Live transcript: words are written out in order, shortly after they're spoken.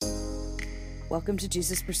Welcome to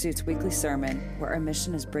Jesus Pursuit's weekly sermon, where our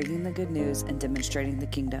mission is bringing the good news and demonstrating the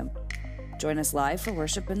kingdom. Join us live for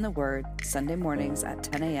worship in the Word, Sunday mornings at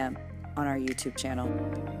 10 a.m. on our YouTube channel.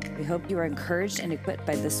 We hope you are encouraged and equipped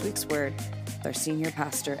by this week's Word with our senior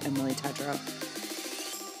pastor, Emily Tadro.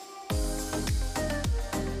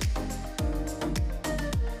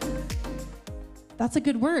 That's a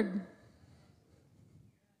good word.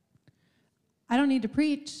 I don't need to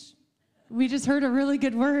preach. We just heard a really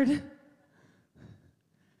good word.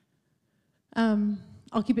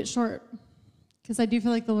 I'll keep it short because I do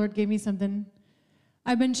feel like the Lord gave me something.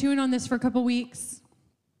 I've been chewing on this for a couple weeks,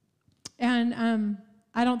 and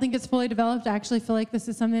I don't think it's fully developed. I actually feel like this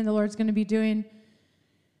is something the Lord's going to be doing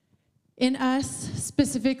in us,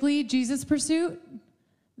 specifically Jesus Pursuit,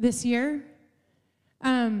 this year.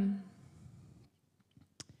 But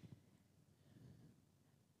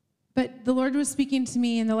the Lord was speaking to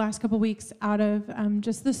me in the last couple weeks out of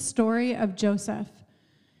just the story of Joseph.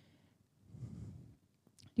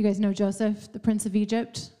 You guys know Joseph, the Prince of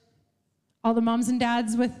Egypt? All the moms and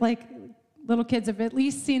dads with like little kids have at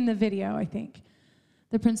least seen the video, I think.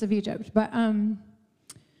 The Prince of Egypt. But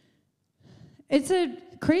it's a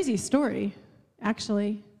crazy story,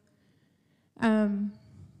 actually. I'm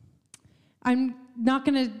not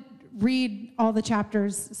going to read all the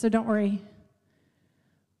chapters, so don't worry.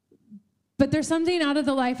 But there's something out of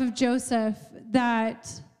the life of Joseph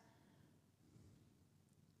that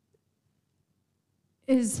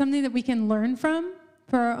is something that we can learn from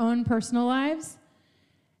for our own personal lives.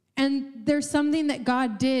 And there's something that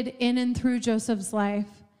God did in and through Joseph's life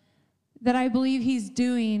that I believe he's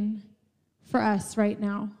doing for us right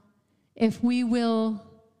now. If we will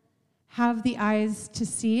have the eyes to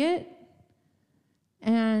see it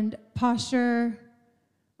and posture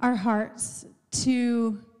our hearts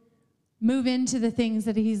to move into the things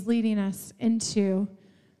that he's leading us into.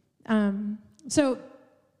 So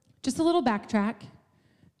just a little backtrack,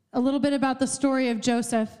 a little bit about the story of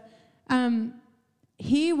Joseph.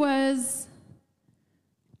 He was,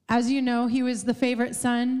 as you know, he was the favorite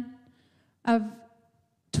son of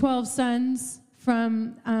 12 sons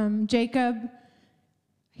from Jacob.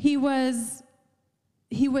 He was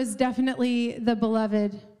definitely the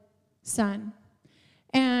beloved son.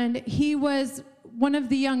 And he was one of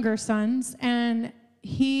the younger sons, and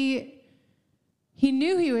he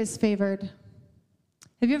knew he was favored.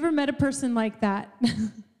 Have you ever met a person like that?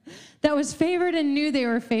 That was favored and knew they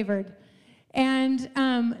were favored. And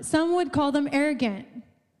some would call them arrogant.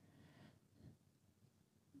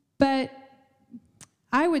 But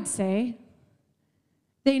I would say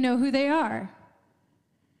they know who they are.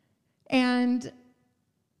 And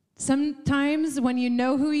sometimes when you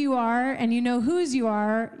know who you are and you know whose you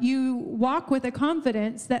are, you walk with a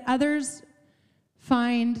confidence that others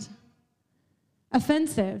find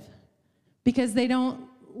offensive because they don't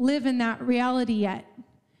live in that reality yet.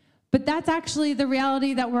 But that's actually the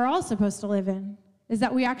reality that we're all supposed to live in, is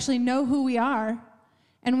that we actually know who we are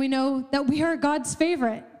and we know that we are God's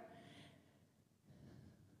favorite.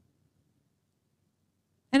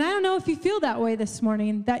 And I don't know if you feel that way this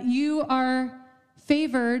morning, that you are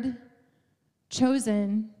favored,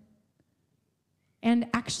 chosen, and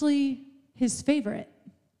actually his favorite.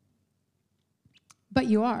 But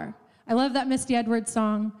you are. I love that Misty Edwards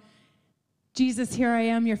song, Jesus, Here I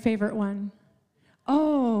Am, Your Favorite One.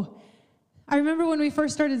 Oh, I remember when we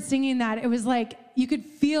first started singing that, it was like, you could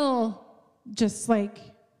feel just like,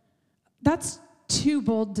 that's too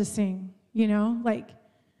bold to sing, you know? Like,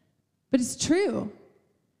 but it's true.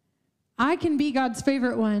 I can be God's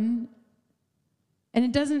favorite one, and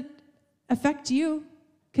it doesn't affect you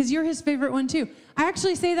because you're his favorite one too. I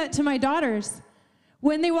actually say that to my daughters.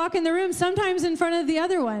 When they walk in the room, sometimes in front of the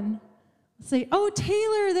other one, I'll say, oh,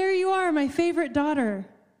 Taylor, there you are, my favorite daughter.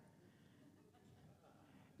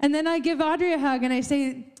 And then I give Audrey a hug and I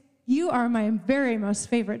say, you are my very most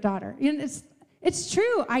favorite daughter. And it's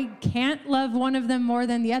true. I can't love one of them more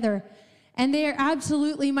than the other. And they are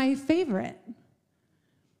absolutely my favorite.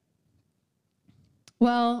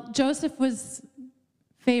 Well, Joseph was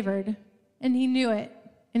favored, and he knew it,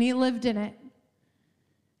 and he lived in it.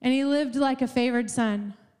 And he lived like a favored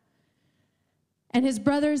son. And his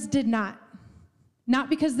brothers did not. Not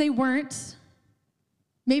because they weren't.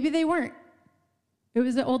 Maybe they weren't. It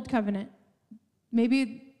was the old covenant.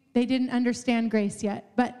 Maybe they didn't understand grace yet.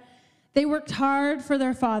 But they worked hard for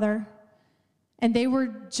their father, and they were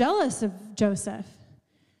jealous of Joseph.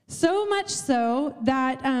 So much so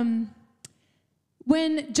that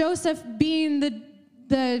when Joseph, being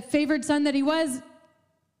the favored son that he was,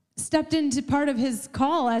 stepped into part of his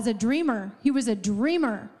call as a dreamer. He was a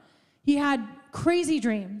dreamer. He had crazy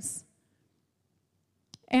dreams.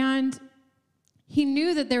 And he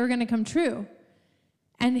knew that they were going to come true.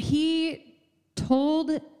 And he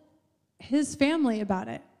told his family about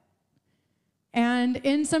it. And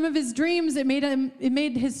in some of his dreams, it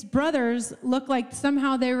made his brothers look like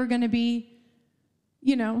somehow they were going to be,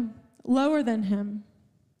 lower than him.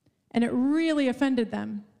 And it really offended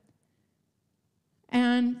them.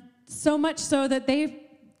 And so much so that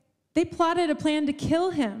they plotted a plan to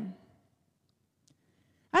kill him.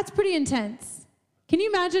 That's pretty intense. Can you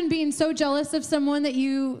imagine being so jealous of someone that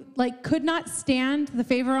you could not stand the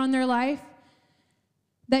favor on their life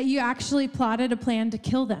that you actually plotted a plan to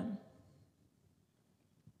kill them?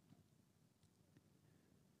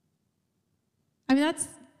 I mean,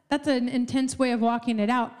 that's an intense way of walking it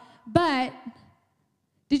out. But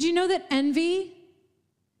did you know that envy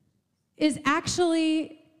is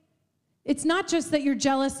actually, it's not just that you're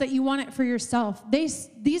jealous that you want it for yourself.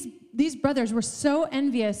 These brothers were so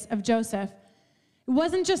envious of Joseph. It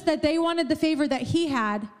wasn't just that they wanted the favor that he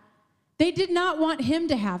had. They did not want him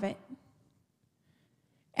to have it.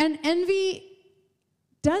 And envy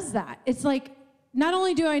does that. It's like, not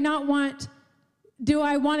only do I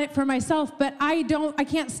want it for myself, but I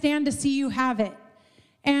can't stand to see you have it.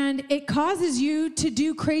 And it causes you to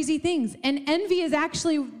do crazy things. And envy is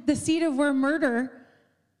actually the seed of where murder,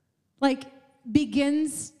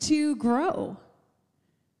 begins to grow.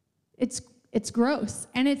 It's gross.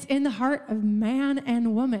 And it's in the heart of man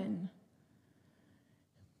and woman.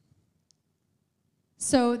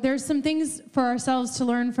 So there's some things for ourselves to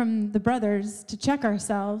learn from the brothers to check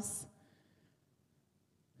ourselves.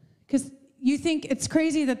 Because you think it's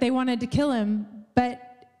crazy that they wanted to kill him, but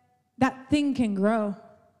that thing can grow.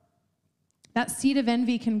 That seed of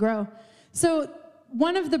envy can grow. So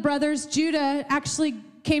one of the brothers, Judah, actually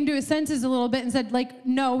came to his senses a little bit and said,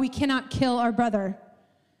 no, we cannot kill our brother.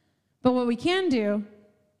 But what we can do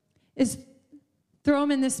is throw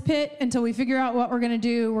him in this pit until we figure out what we're going to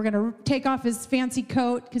do. We're going to take off his fancy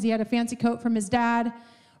coat because he had a fancy coat from his dad.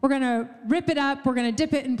 We're going to rip it up. We're going to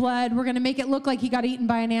dip it in blood. We're going to make it look like he got eaten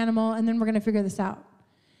by an animal, and then we're going to figure this out.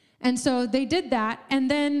 And so they did that,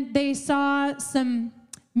 and then they saw some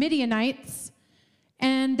Midianites,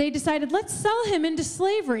 and they decided, let's sell him into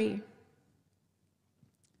slavery.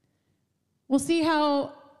 We'll see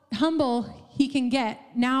how humble he can get.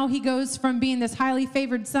 Now he goes from being this highly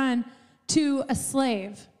favored son to a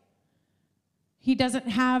slave. He doesn't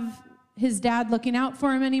have his dad looking out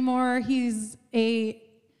for him anymore. He's a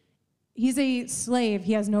slave.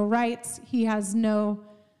 He has no rights. He has no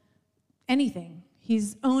anything.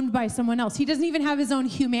 He's owned by someone else. He doesn't even have his own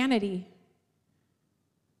humanity.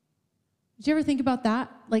 Did you ever think about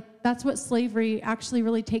that? That's what slavery actually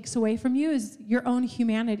really takes away from you, is your own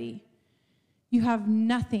humanity. You have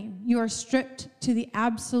nothing. You are stripped to the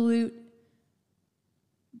absolute,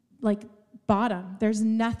 bottom. There's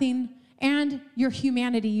nothing. And your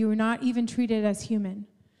humanity, you are not even treated as human.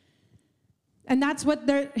 And that's what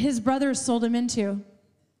his brothers sold him into.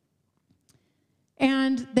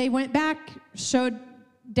 And they went back, showed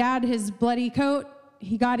Dad his bloody coat.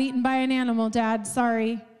 He got eaten by an animal, Dad,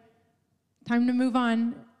 sorry. Time to move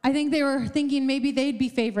on. I think they were thinking maybe they'd be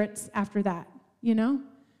favorites after that,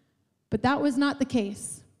 But that was not the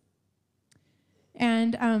case.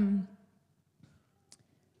 And,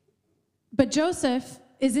 but Joseph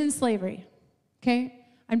is in slavery, okay?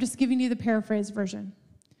 I'm just giving you the paraphrase version.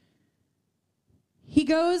 He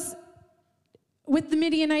goes with the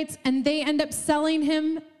Midianites, and they end up selling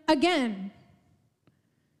him again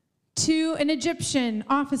to an Egyptian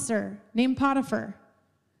officer named Potiphar.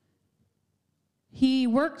 He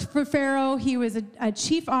worked for Pharaoh. He was a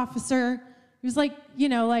chief officer. He was like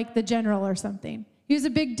the general or something. He was a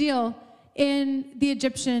big deal in the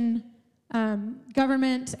Egyptian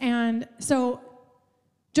government. And so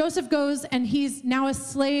Joseph goes, and he's now a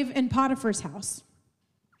slave in Potiphar's house.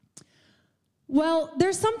 Well,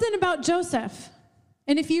 there's something about Joseph.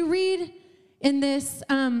 And if you read in this,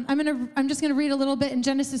 I'm just going to read a little bit in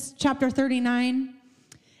Genesis chapter 39.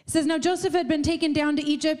 It says, now Joseph had been taken down to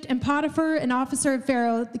Egypt, and Potiphar, an officer of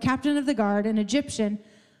Pharaoh, the captain of the guard, an Egyptian,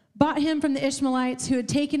 bought him from the Ishmaelites who had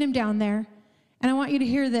taken him down there. And I want you to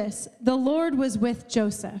hear this. The Lord was with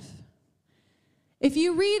Joseph. If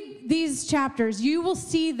you read these chapters, you will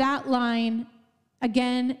see that line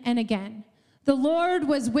again and again. The Lord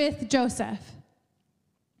was with Joseph.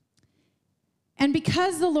 And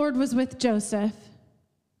because the Lord was with Joseph,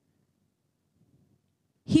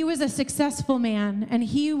 he was a successful man, and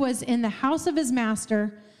he was in the house of his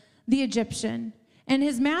master, the Egyptian. And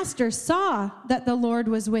his master saw that the Lord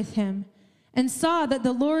was with him, and saw that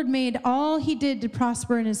the Lord made all he did to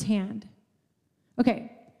prosper in his hand.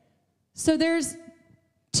 Okay, so there's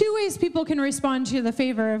two ways people can respond to the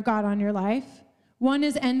favor of God on your life. One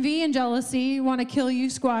is envy and jealousy, want to kill you,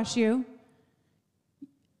 squash you.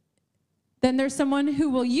 Then there's someone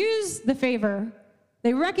who will use the favor.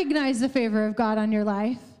 They recognize the favor of God on your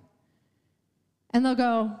life. And they'll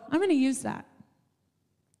go, I'm going to use that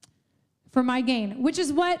for my gain, which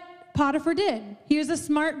is what Potiphar did. He was a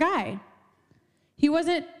smart guy. He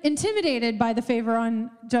wasn't intimidated by the favor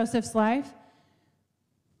on Joseph's life.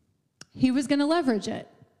 He was going to leverage it.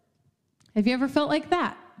 Have you ever felt like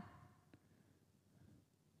that?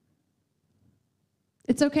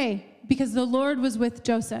 It's okay, because the Lord was with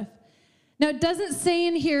Joseph. Now, it doesn't say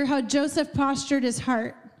in here how Joseph postured his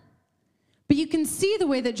heart, but you can see the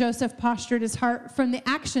way that Joseph postured his heart from the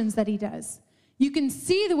actions that he does. You can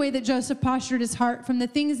see the way that Joseph postured his heart from the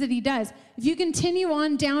things that he does. If you continue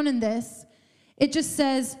on down in this, it just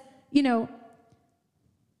says,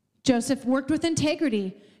 Joseph worked with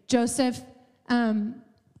integrity. Joseph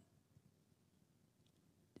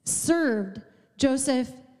served.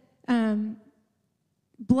 Joseph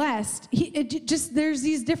blessed. There's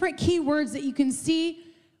these different key words that you can see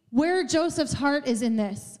where Joseph's heart is in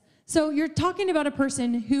this. So you're talking about a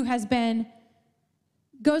person who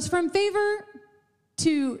goes from favor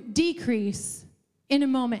to decrease in a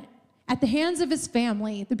moment at the hands of his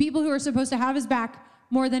family, the people who are supposed to have his back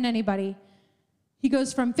more than anybody. He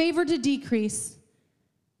goes from favor to decrease.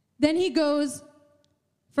 Then he goes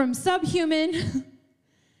from subhuman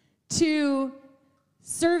to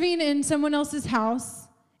serving in someone else's house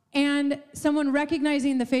and someone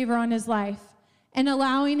recognizing the favor on his life and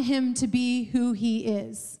allowing him to be who he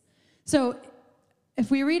is. So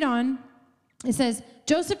if we read on, it says,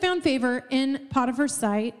 Joseph found favor in Potiphar's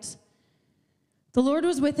sight. The Lord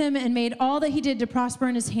was with him and made all that he did to prosper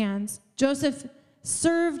in his hands. Joseph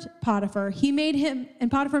served Potiphar.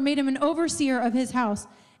 Potiphar made him an overseer of his house.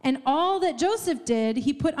 And all that Joseph did,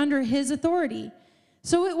 he put under his authority.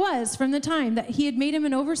 So it was from the time that he had made him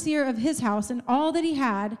an overseer of his house and all that he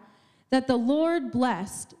had, that the Lord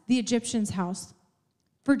blessed the Egyptian's house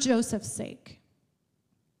for Joseph's sake.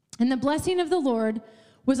 And the blessing of the Lord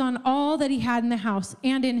was on all that he had in the house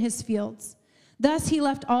and in his fields. Thus he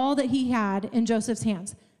left all that he had in Joseph's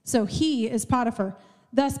hands. So he is Potiphar.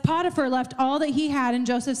 Thus Potiphar left all that he had in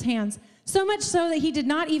Joseph's hands, so much so that he did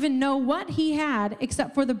not even know what he had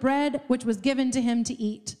except for the bread which was given to him to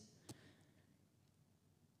eat.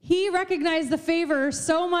 He recognized the favor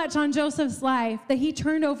so much on Joseph's life that he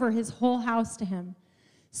turned over his whole house to him.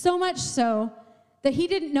 So much so that he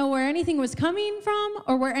didn't know where anything was coming from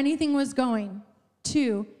or where anything was going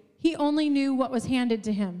to. He only knew what was handed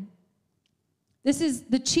to him. This is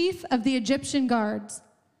the chief of the Egyptian guards,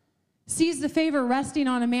 sees the favor resting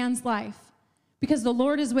on a man's life because the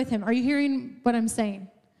Lord is with him. Are you hearing what I'm saying?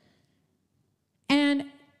 And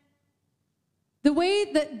the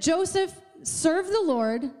way that Joseph served the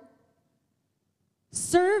Lord,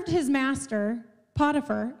 served his master,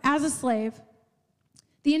 Potiphar, as a slave,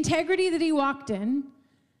 the integrity that he walked in,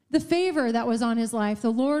 the favor that was on his life,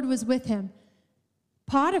 the Lord was with him.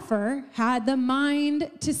 Potiphar had the mind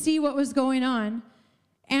to see what was going on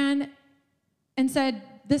and said,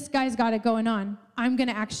 this guy's got it going on. I'm going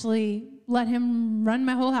to actually let him run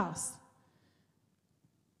my whole house.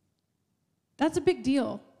 That's a big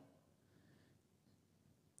deal.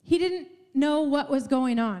 He didn't know what was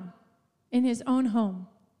going on in his own home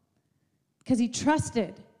because he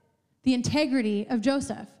trusted the integrity of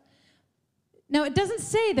Joseph. Now, it doesn't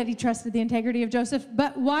say that he trusted the integrity of Joseph,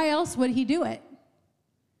 but why else would he do it?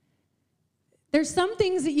 There's some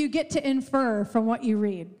things that you get to infer from what you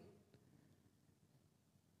read.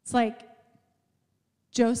 It's like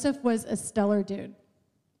Joseph was a stellar dude.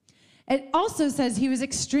 It also says he was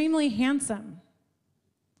extremely handsome.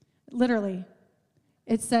 Literally.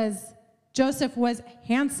 It says Joseph was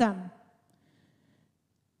handsome.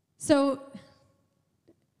 So,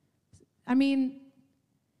 I mean,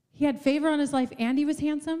 he had favor on his life and he was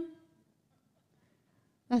handsome?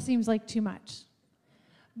 That seems like too much.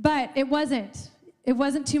 But it wasn't. It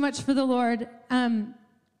wasn't too much for the Lord. And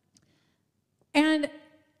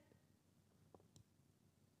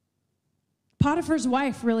Potiphar's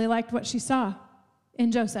wife really liked what she saw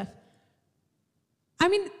in Joseph. I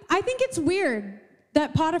mean, I think it's weird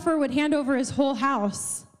that Potiphar would hand over his whole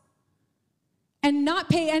house and not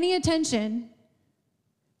pay any attention.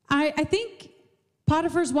 I think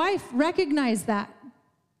Potiphar's wife recognized that.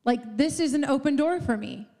 Like, this is an open door for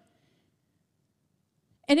me.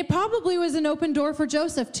 And it probably was an open door for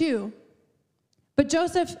Joseph too. But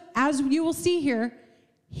Joseph, as you will see here,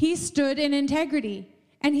 he stood in integrity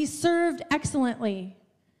and he served excellently.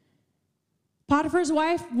 Potiphar's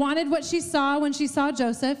wife wanted what she saw when she saw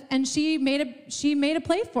Joseph, and she made a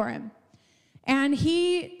plate for him. And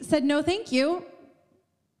he said, no, thank you.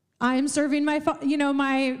 I'm serving my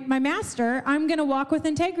master. I'm going to walk with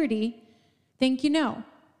integrity. Think you know.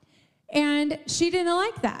 And she didn't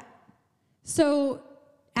like that. So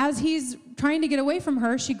as he's trying to get away from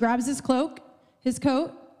her, she grabs his coat.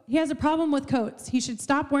 He has a problem with coats. He should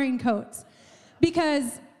stop wearing coats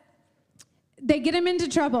because they get him into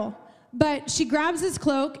trouble. But she grabs his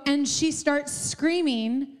cloak and she starts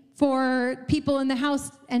screaming for people in the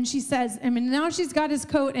house. And she says, now she's got his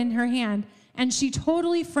coat in her hand and she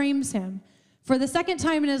totally frames him. For the second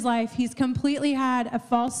time in his life, he's completely had a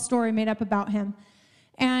false story made up about him.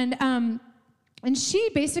 And she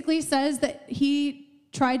basically says that he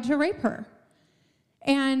tried to rape her.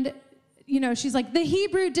 And, she's like, the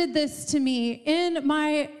Hebrew did this to me in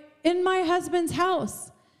my husband's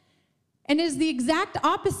house. And is the exact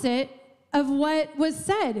opposite of what was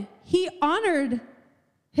said. He honored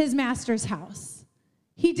his master's house.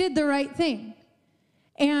 He did the right thing.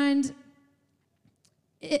 And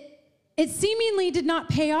it seemingly did not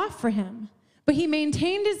pay off for him, but he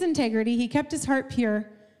maintained his integrity. He kept his heart pure.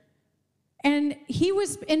 And he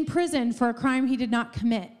was in prison for a crime he did not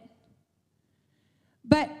commit.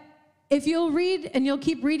 But if you'll read, and you'll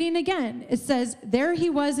keep reading again, it says, there he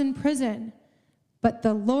was in prison, but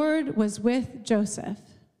the Lord was with Joseph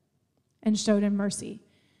and showed him mercy.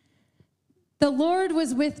 The Lord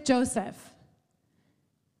was with Joseph.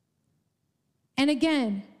 And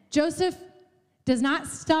again, Joseph does not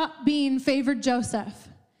stop being favored Joseph.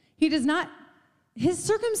 His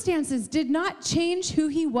circumstances did not change who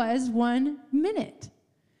he was 1 minute.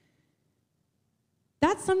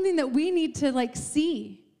 That's something that we need to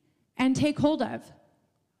see and take hold of.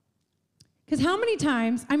 Because how many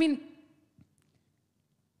times,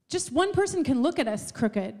 just one person can look at us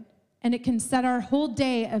crooked and it can set our whole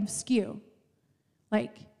day askew.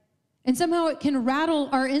 And somehow it can rattle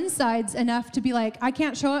our insides enough to be like, I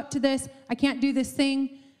can't show up to this. I can't do this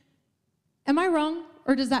thing. Am I wrong?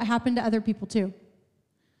 Or does that happen to other people too?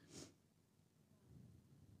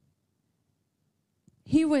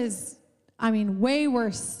 He was, way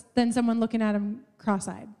worse than someone looking at him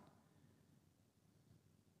cross-eyed.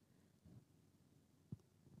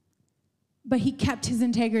 But he kept his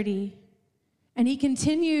integrity, and he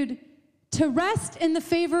continued to rest in the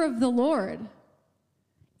favor of the Lord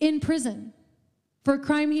in prison for a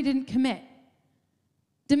crime he didn't commit,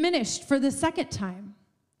 diminished for the second time.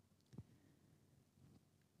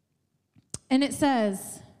 And it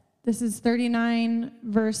says, this is 39,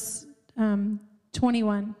 verse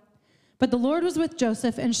 21. But the Lord was with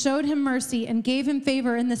Joseph and showed him mercy and gave him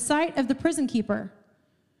favor in the sight of the prison keeper.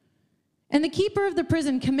 And the keeper of the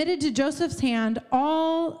prison committed to Joseph's hand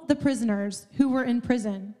all the prisoners who were in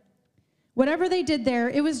prison. Whatever they did there,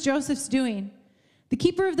 it was Joseph's doing. The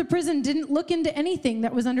keeper of the prison didn't look into anything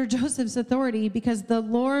that was under Joseph's authority because the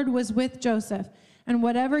Lord was with Joseph. And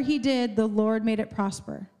whatever he did, the Lord made it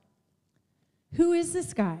prosper. Who is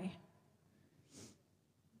this guy?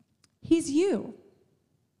 He's you.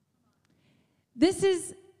 This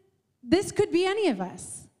could be any of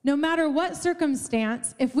us. No matter what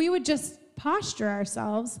circumstance, if we would just posture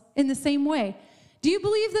ourselves in the same way. Do you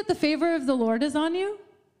believe that the favor of the Lord is on you?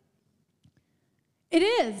 It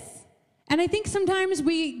is. And I think sometimes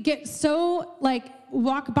we get so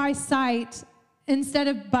walk by sight instead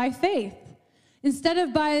of by faith, instead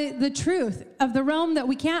of by the truth of the realm that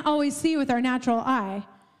we can't always see with our natural eye.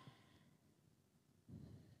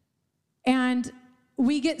 And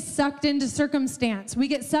we get sucked into circumstance. We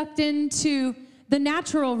get sucked into the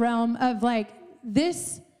natural realm of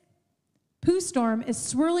this poo storm is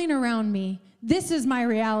swirling around me. This is my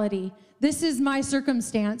reality. This is my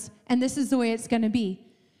circumstance, and this is the way it's going to be.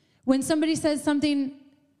 When somebody says something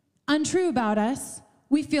untrue about us,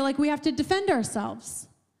 we feel like we have to defend ourselves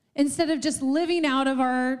instead of just living out of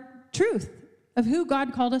our truth of who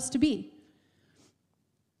God called us to be.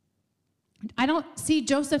 I don't see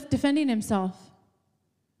Joseph defending himself.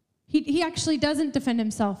 He actually doesn't defend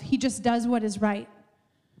himself. He just does what is right.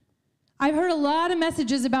 I've heard a lot of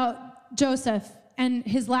messages about Joseph and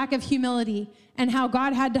his lack of humility and how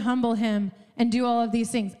God had to humble him and do all of these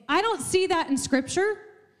things. I don't see that in Scripture.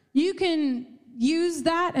 You can use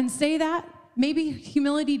that and say that. Maybe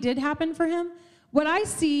humility did happen for him. What I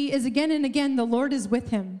see is again and again, the Lord is with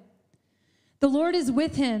him. The Lord is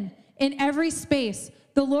with him in every space.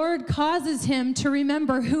 The Lord causes him to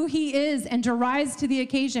remember who he is and to rise to the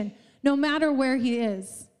occasion, no matter where he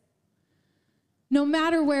is. No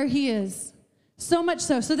matter where he is. So much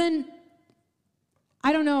so. So then,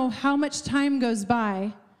 I don't know how much time goes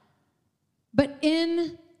by, but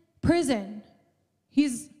in prison,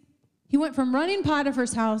 he went from running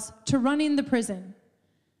Potiphar's house to running the prison.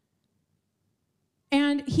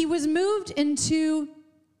 And he was moved into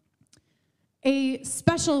a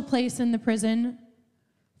special place in the prison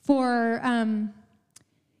for,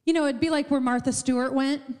 it'd be like where Martha Stewart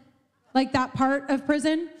went, like that part of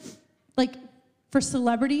prison, like for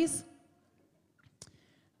celebrities.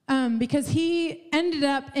 Because he ended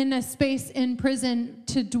up in a space in prison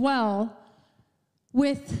to dwell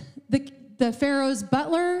with the Pharaoh's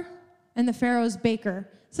butler and the Pharaoh's baker.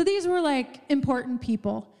 So these were like important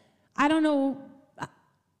people. I don't know.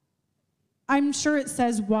 I'm sure it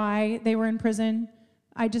says why they were in prison.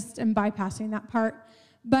 I just am bypassing that part.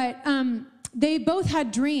 But they both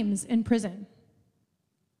had dreams in prison.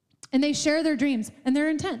 And they share their dreams, and they're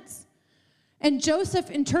intense. And Joseph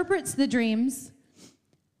interprets the dreams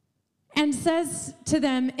and says to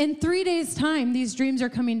them, in 3 days' time, these dreams are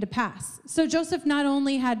coming to pass. So Joseph not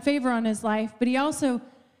only had favor on his life, but he also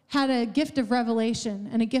had a gift of revelation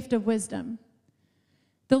and a gift of wisdom.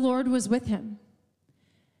 The Lord was with him.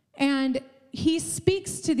 And he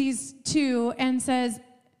speaks to these two and says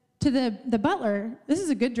to the butler, this is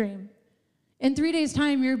a good dream. In 3 days'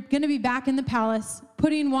 time, you're going to be back in the palace,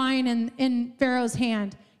 putting wine in Pharaoh's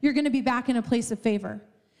hand. You're going to be back in a place of favor.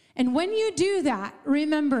 And when you do that,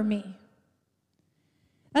 remember me.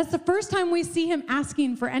 That's the first time we see him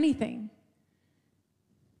asking for anything.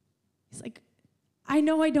 He's like, I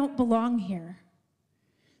know I don't belong here.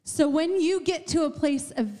 So when you get to a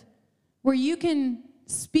place of where you can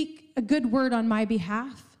speak a good word on my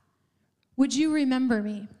behalf, would you remember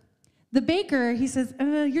me? The baker, he says,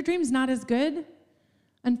 your dream's not as good.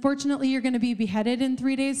 Unfortunately, you're going to be beheaded in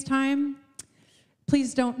 3 days' time.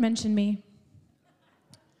 Please don't mention me.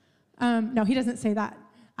 No, he doesn't say that.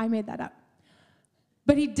 I made that up.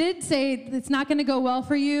 But he did say, it's not going to go well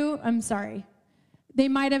for you. I'm sorry. They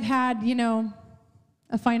might have had,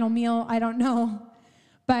 a final meal. I don't know.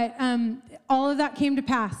 But all of that came to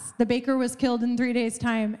pass. The baker was killed in 3 days'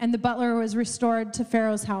 time, and the butler was restored to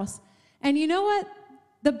Pharaoh's house. And you know what?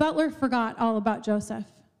 The butler forgot all about Joseph,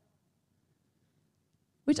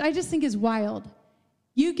 which I just think is wild.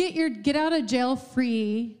 You get out of jail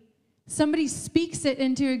free. Somebody speaks it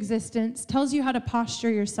into existence, tells you how to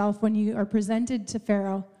posture yourself when you are presented to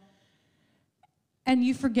Pharaoh, and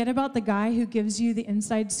you forget about the guy who gives you the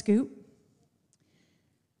inside scoop.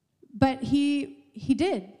 But he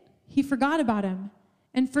did. He forgot about him.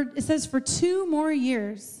 And it says for 2 more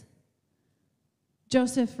years,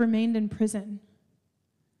 Joseph remained in prison.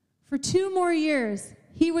 For 2 more years,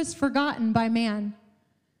 he was forgotten by man.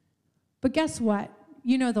 But guess what?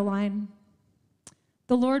 You know the line.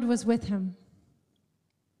 The Lord was with him.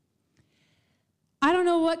 I don't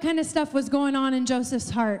know what kind of stuff was going on in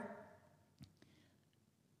Joseph's heart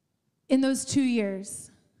in those 2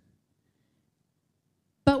 years.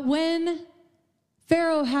 But when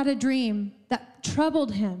Pharaoh had a dream that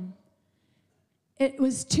troubled him, it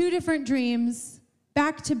was 2 different dreams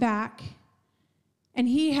back to back, and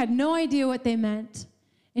he had no idea what they meant.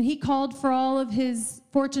 And he called for all of his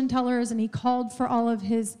fortune tellers, and he called for all of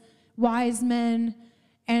his wise men,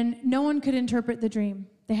 and no one could interpret the dream.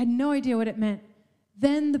 They had no idea what it meant.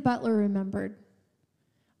 Then the butler remembered.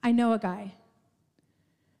 I know a guy.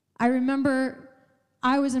 I remember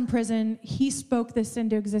I was in prison. He spoke this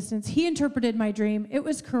into existence. He interpreted my dream. It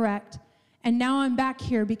was correct. And now I'm back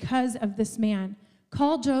here because of this man.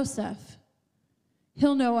 Call Joseph.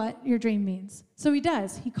 He'll know what your dream means. So he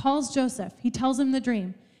does. He calls Joseph. He tells him the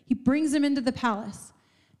dream. He brings him into the palace.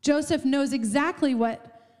 Joseph knows exactly what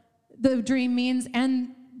the dream means,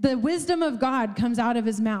 and the wisdom of God comes out of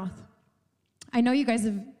his mouth. I know you guys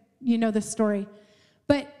know this story,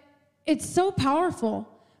 but it's so powerful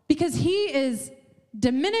because he is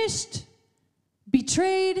diminished,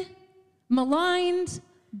 betrayed, maligned,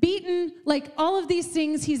 beaten, like all of these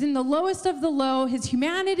things. He's in the lowest of the low. His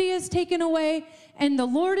humanity is taken away, and the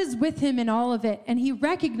Lord is with him in all of it. And he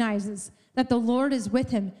recognizes that the Lord is with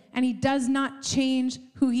him, and he does not change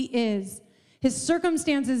who he is. His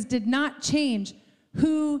circumstances did not change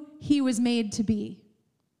who he was made to be.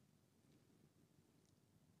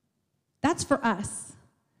 That's for us.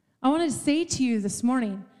 I want to say to you this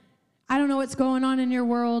morning, I don't know what's going on in your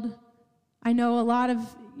world. I know a lot of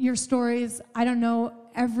your stories. I don't know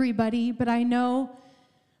everybody, but I know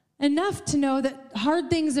enough to know that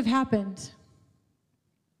hard things have happened.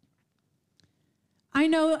 I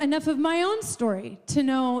know enough of my own story to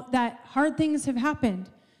know that hard things have happened.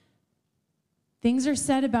 Things are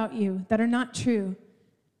said about you that are not true.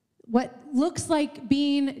 What looks like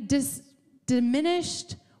being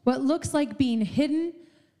diminished, what looks like being hidden,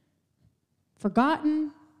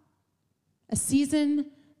 forgotten, a season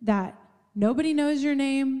that nobody knows your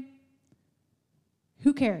name.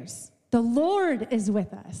 Who cares? The Lord is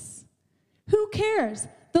with us. Who cares?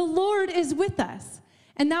 The Lord is with us.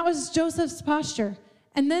 And that was Joseph's posture.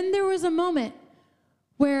 And then there was a moment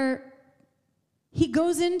where he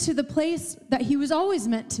goes into the place that he was always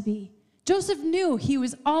meant to be. Joseph knew he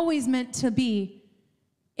was always meant to be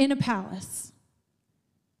in a palace,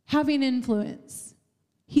 having influence.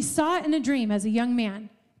 He saw it in a dream as a young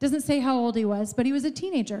man. Doesn't say how old he was, but he was a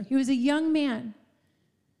teenager. He was a young man.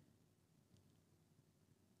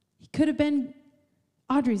 He could have been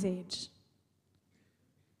Audrey's age.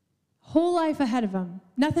 Whole life ahead of him,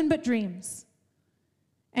 nothing but dreams.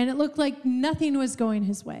 And it looked like nothing was going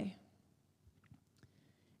his way.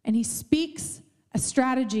 And he speaks a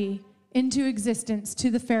strategy into existence to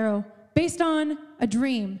the Pharaoh based on a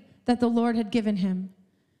dream that the Lord had given him.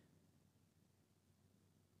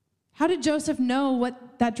 How did Joseph know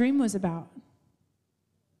what that dream was about?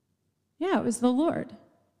 Yeah, it was the Lord.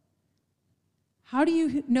 How do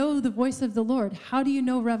you know the voice of the Lord? How do you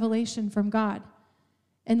know revelation from God?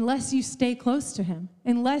 Unless you stay close to him,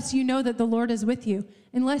 unless you know that the Lord is with you,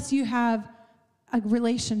 unless you have a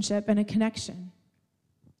relationship and a connection.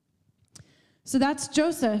 So that's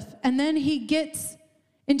Joseph. And then he gets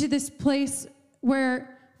into this place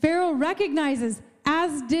where Pharaoh recognizes,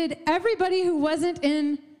 as did everybody who wasn't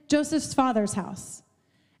in Joseph's father's house,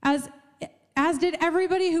 as did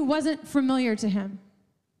everybody who wasn't familiar to him.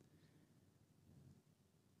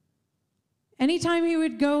 Anytime he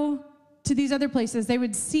would go to these other places, they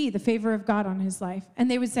would see the favor of God on his life,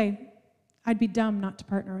 and they would say, I'd be dumb not to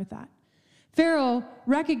partner with that. Pharaoh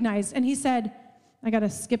recognized, and he said, I got to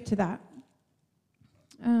skip to that.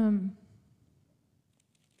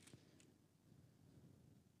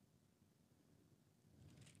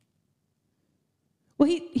 Well,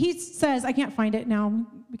 he says, I can't find it now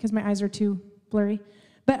because my eyes are too blurry,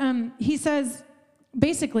 but he says,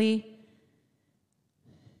 basically,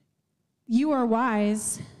 you are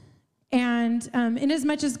wise, and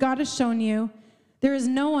inasmuch as God has shown you, there is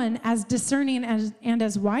no one as discerning and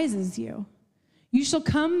as wise as you. You shall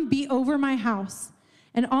come be over my house,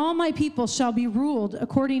 and all my people shall be ruled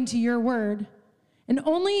according to your word. And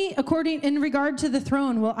only in regard to the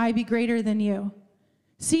throne will I be greater than you.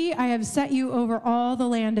 See, I have set you over all the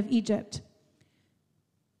land of Egypt.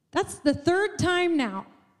 That's the third time now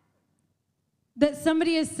that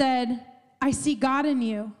somebody has said, I see God in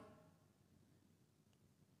you.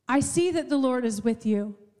 I see that the Lord is with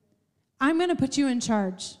you. I'm going to put you in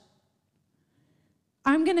charge.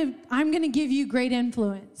 I'm going to give you great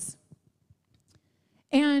influence.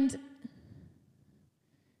 And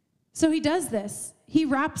so he does this. He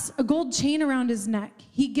wraps a gold chain around his neck.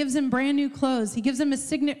 He gives him brand new clothes. He gives him a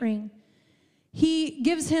signet ring. He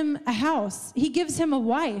gives him a house. He gives him a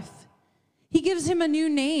wife. He gives him a new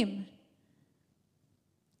name.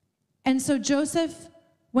 And so Joseph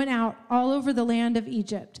went out all over the land of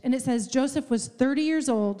Egypt. And it says Joseph was 30 years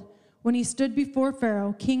old when he stood before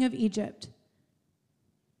Pharaoh, king of Egypt.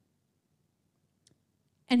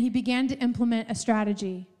 And he began to implement a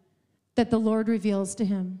strategy that the Lord reveals to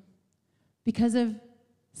him. Because of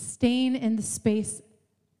staying in the space,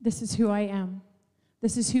 this is who I am.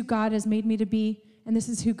 This is who God has made me to be, and this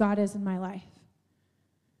is who God is in my life.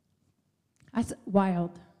 That's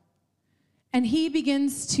wild. And he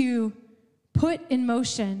begins to put in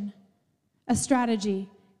motion a strategy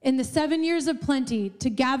in the 7 years of plenty to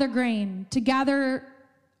gather grain, to gather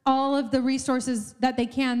all of the resources that they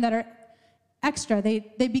can that are extra. They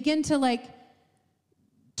begin to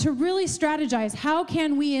really strategize. How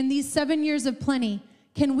can we, in these 7 years of plenty,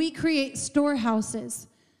 can we create storehouses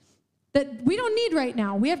that we don't need right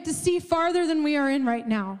now? We have to see farther than we are in right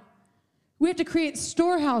now. We have to create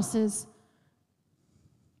storehouses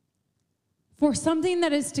for something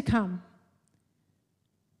that is to come.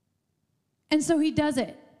 And so he does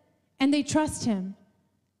it, and they trust him.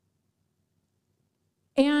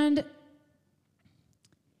 And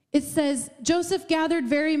it says, Joseph gathered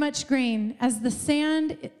very much grain as the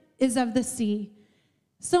sand is of the sea,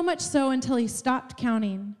 so much so until he stopped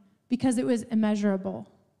counting because it was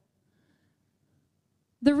immeasurable.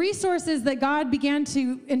 The resources that God began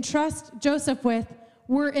to entrust Joseph with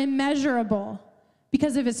were immeasurable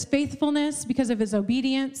because of his faithfulness, because of his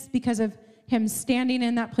obedience, because of him standing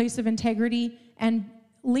in that place of integrity and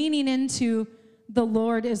leaning into the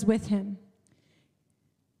Lord is with him.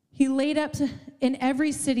 He laid up in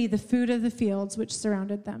every city the food of the fields which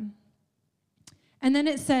surrounded them. And then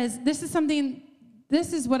it says, this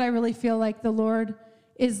is what I really feel like the Lord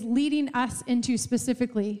is leading us into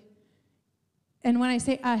specifically. And when I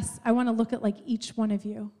say us, I want to look at each one of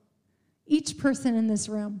you, each person in this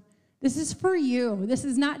room. This is for you. This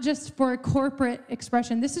is not just for a corporate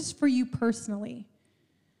expression. This is for you personally.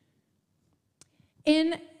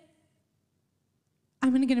 In I'm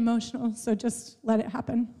going to get emotional, so just let it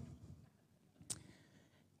happen.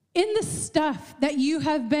 In the stuff that you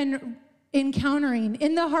have been encountering,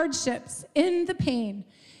 in the hardships, in the pain,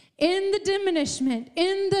 in the diminishment,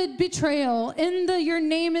 in the betrayal, in the your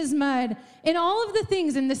name is mud, in all of the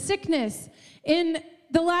things, in the sickness, in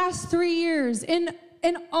the last 3 years, in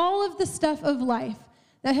all of the stuff of life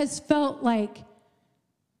that has felt like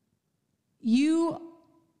you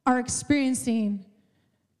are experiencing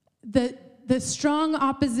the strong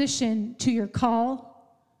opposition to your call,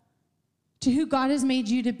 to who God has made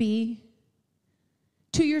you to be,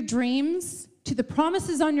 to your dreams, to the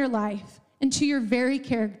promises on your life, and to your very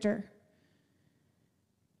character.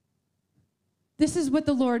 This is what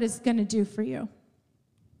the Lord is going to do for you.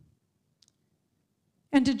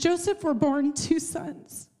 And to Joseph were born 2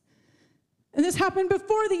 sons. And this happened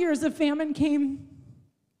before the years of famine came.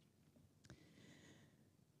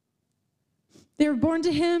 They were born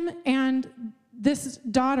to him and this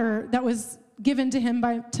daughter that was given to him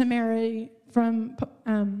to marry from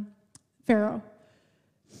Pharaoh.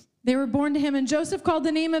 They were born to him, and Joseph called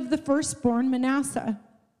the name of the firstborn Manasseh.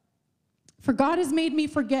 For God has made me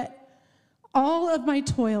forget all of my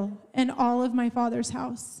toil and all of my father's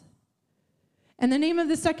house. And the name of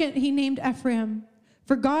the second he named Ephraim.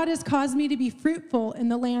 For God has caused me to be fruitful in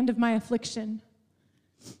the land of my affliction.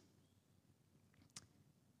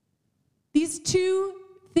 These 2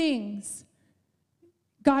 things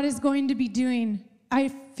God is going to be doing, I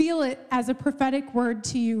feel it as a prophetic word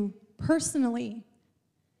to you personally.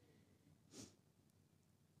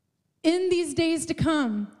 In these days to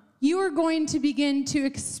come, you are going to begin to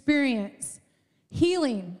experience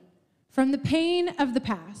healing from the pain of the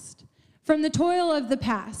past, from the toil of the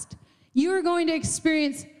past. You are going to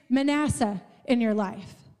experience Manasseh in your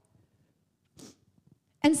life.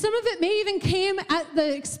 And some of it may even came at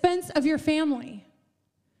the expense of your family.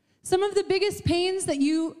 Some of the biggest pains that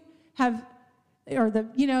you have, or the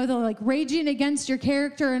like raging against your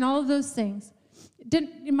character and all of those things.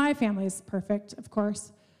 My family is perfect, of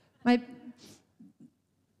course.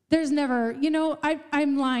 There's never,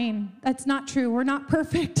 I'm lying. That's not true. We're not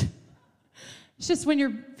perfect. It's just when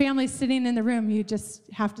your family's sitting in the room, you just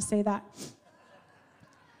have to say that.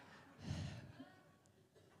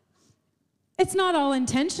 It's not all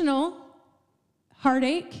intentional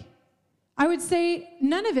heartache. I would say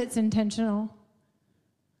none of it's intentional.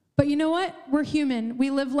 But you know what? We're human.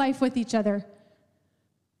 We live life with each other.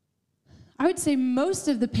 I would say most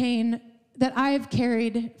of the pain that I have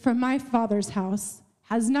carried from my father's house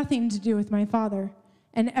has nothing to do with my father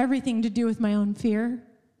and everything to do with my own fear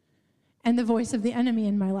and the voice of the enemy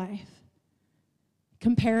in my life.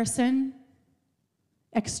 Comparison,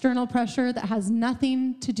 external pressure that has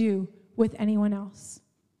nothing to do with anyone else.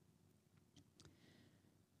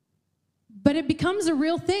 But it becomes a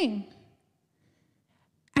real thing.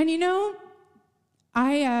 And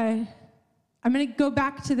I'm going to go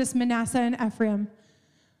back to this Manasseh and Ephraim.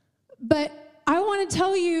 But I want to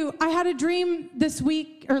tell you, I had a dream this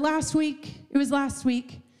week, or last week. It was last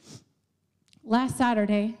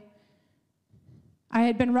Saturday. I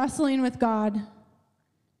had been wrestling with God.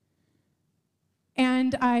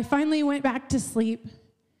 And I finally went back to sleep.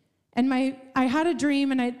 And I had a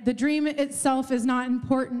dream, and the dream itself is not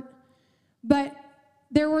important. But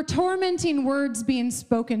there were tormenting words being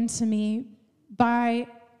spoken to me by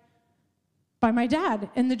my dad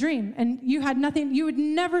in the dream. And you would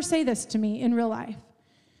never say this to me in real life.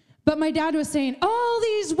 But my dad was saying, all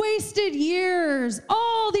these wasted years.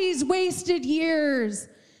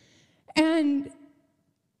 And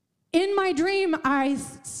in my dream, I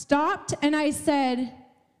stopped and I said,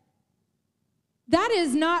 that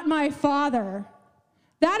is not my father.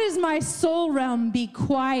 That is my soul realm. Be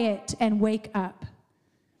quiet and wake up.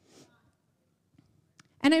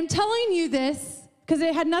 And I'm telling you this because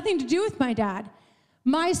it had nothing to do with my dad.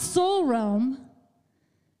 My soul realm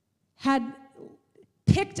had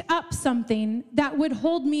picked up something that would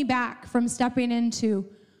hold me back from stepping into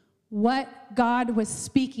what God was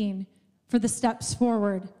speaking for the steps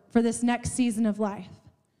forward for this next season of life.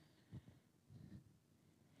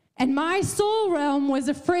 And my soul realm was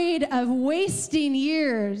afraid of wasting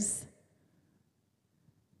years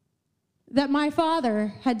that my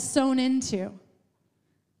father had sown into.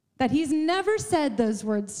 That he's never said those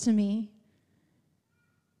words to me.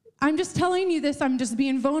 I'm just telling you this, I'm just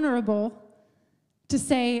being vulnerable to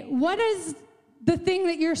say, what is the thing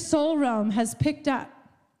that your soul realm has picked up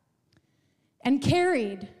and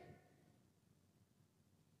carried?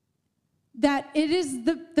 That it is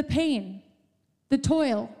the pain, the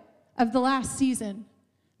toil of the last season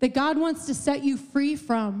that God wants to set you free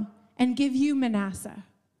from and give you Manasseh.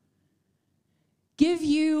 Give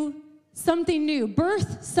you something new.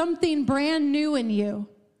 Birth something brand new in you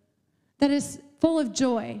that is full of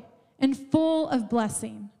joy and full of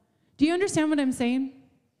blessing. Do you understand what I'm saying?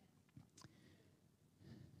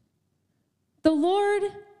 The Lord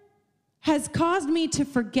has caused me to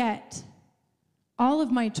forget all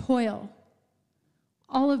of my toil,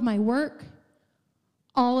 all of my work,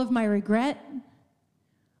 all of my regret,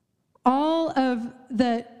 all of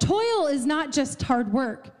the toil is not just hard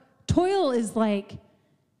work. Toil is like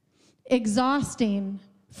exhausting,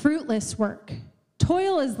 fruitless work.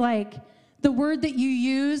 Toil is like the word that you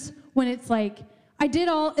use when it's like,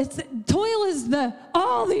 toil is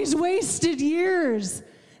all these wasted years.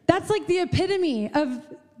 That's like the epitome of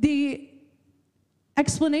the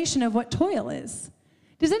explanation of what toil is.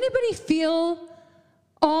 Does anybody feel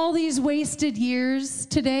all these wasted years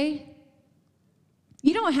today?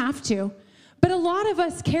 You don't have to, but a lot of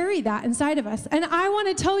us carry that inside of us. And I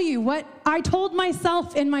want to tell you what I told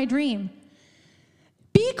myself in my dream.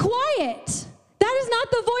 Be quiet. That is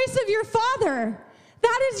not the voice of your Father.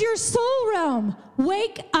 That is your soul realm.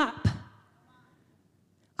 Wake up.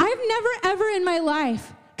 I've never, ever in my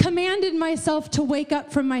life commanded myself to wake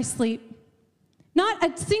up from my sleep. Not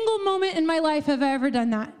a single moment in my life have I ever done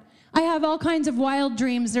that. I have all kinds of wild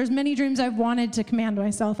dreams. There's many dreams I've wanted to command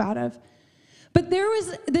myself out of. But there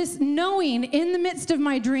was this knowing in the midst of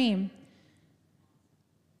my dream.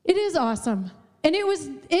 It is awesome. And it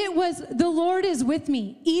was the Lord is with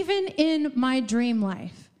me, even in my dream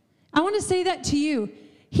life. I want to say that to you.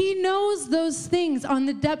 He knows those things on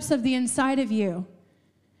the depths of the inside of you.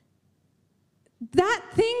 That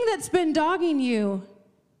thing that's been dogging you,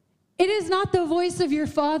 it is not the voice of your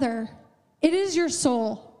Father. It is your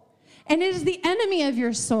soul. And it is the enemy of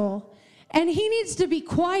your soul. And he needs to be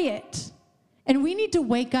quiet. And we need to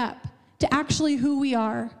wake up to actually who we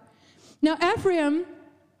are. Now, Ephraim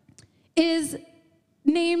is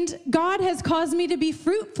named, God has caused me to be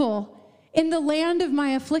fruitful in the land of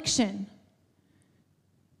my affliction.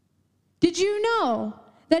 Did you know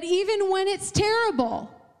that even when it's terrible,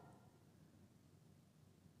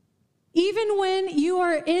 even when you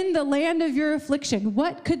are in the land of your affliction,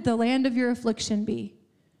 what could the land of your affliction be?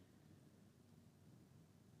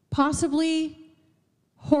 Possibly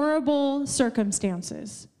horrible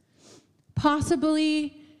circumstances,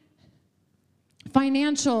 possibly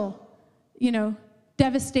financial,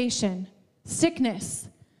 devastation, sickness,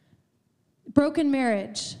 broken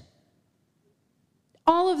marriage,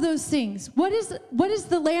 all of those things. What is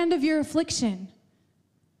the land of your affliction?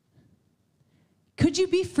 Could you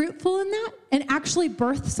be fruitful in that and actually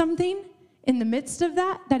birth something in the midst of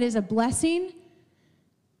that is a blessing?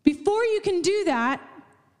 Before you can do that,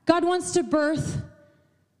 God wants to birth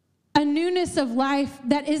a newness of life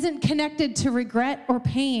that isn't connected to regret or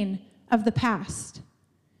pain of the past.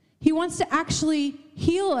 He wants to actually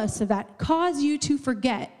heal us of that, cause you to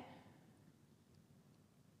forget.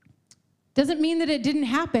 Doesn't mean that it didn't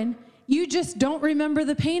happen. You just don't remember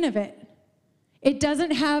the pain of it. It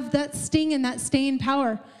doesn't have that sting and that staying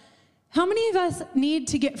power. How many of us need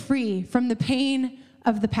to get free from the pain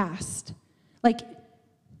of the past? Like,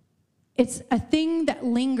 it's a thing that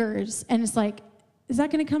lingers, and it's like, is that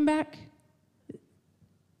going to come back?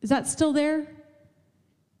 Is that still there?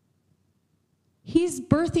 He's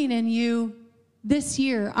birthing in you this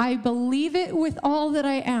year. I believe it with all that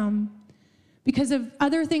I am because of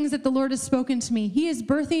other things that the Lord has spoken to me. He is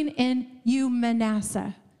birthing in you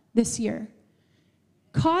Manasseh this year,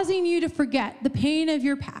 causing you to forget the pain of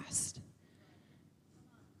your past.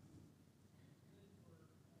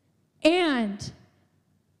 And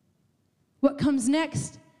what comes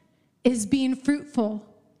next is being fruitful,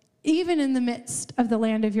 even in the midst of the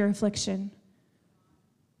land of your affliction.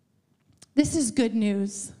 This is good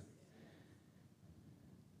news.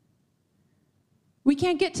 We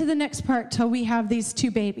can't get to the next part till we have these two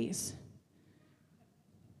babies.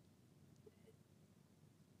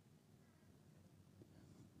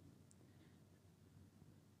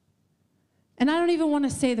 And I don't even want to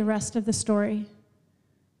say the rest of the story.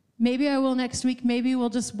 Maybe I will next week. Maybe we'll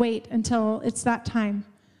just wait until it's that time.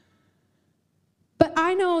 But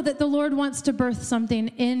I know that the Lord wants to birth something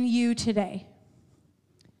in you today.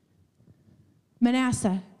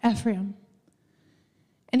 Manasseh, Ephraim.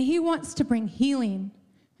 And he wants to bring healing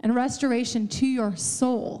and restoration to your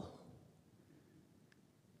soul.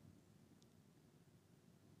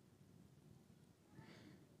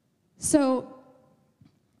 So,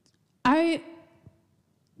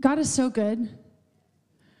 God is so good.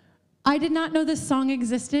 I did not know this song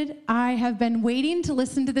existed. I have been waiting to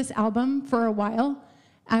listen to this album for a while.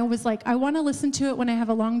 I was like, I want to listen to it when I have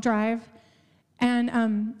a long drive.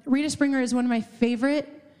 And Rita Springer is one of my favorite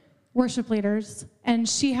worship leaders, and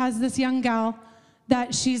she has this young gal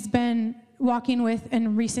that she's been walking with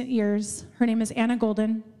in recent years. Her name is Anna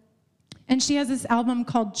Golden, and she has this album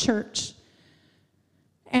called Church.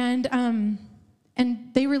 And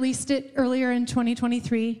they released it earlier in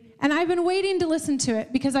 2023, and I've been waiting to listen to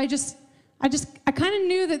it because I kind of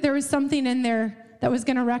knew that there was something in there that was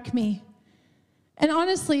going to wreck me. And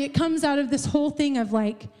honestly, it comes out of this whole thing of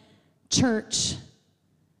like church,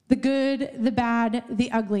 the good, the bad,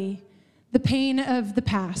 the ugly, the pain of the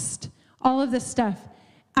past, all of this stuff.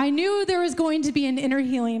 I knew there was going to be an inner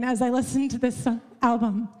healing as I listened to this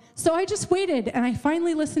album. So I just waited, and I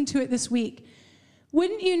finally listened to it this week.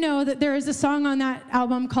 Wouldn't you know that there is a song on that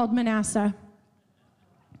album called Manasseh?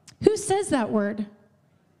 Who says that word?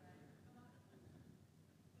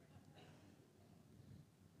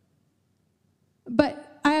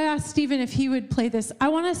 But I asked Stephen if he would play this. I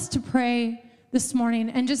want us to pray this morning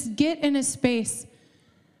and just get in a space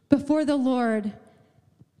before the Lord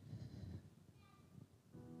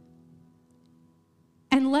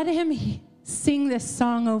and let him sing this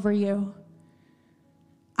song over you.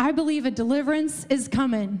 I believe a deliverance is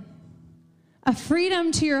coming. A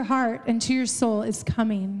freedom to your heart and to your soul is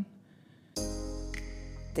coming.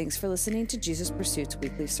 Thanks for listening to Jesus Pursuit's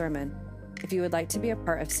weekly sermon. If you would like to be a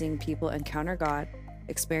part of seeing people encounter God,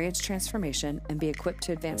 experience transformation, and be equipped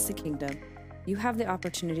to advance the kingdom, you have the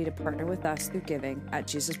opportunity to partner with us through giving at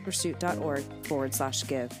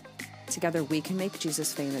jesuspursuit.org/give. Together, we can make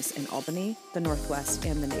Jesus famous in Albany, the Northwest,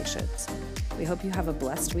 and the nations. We hope you have a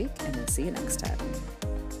blessed week, and we'll see you next time.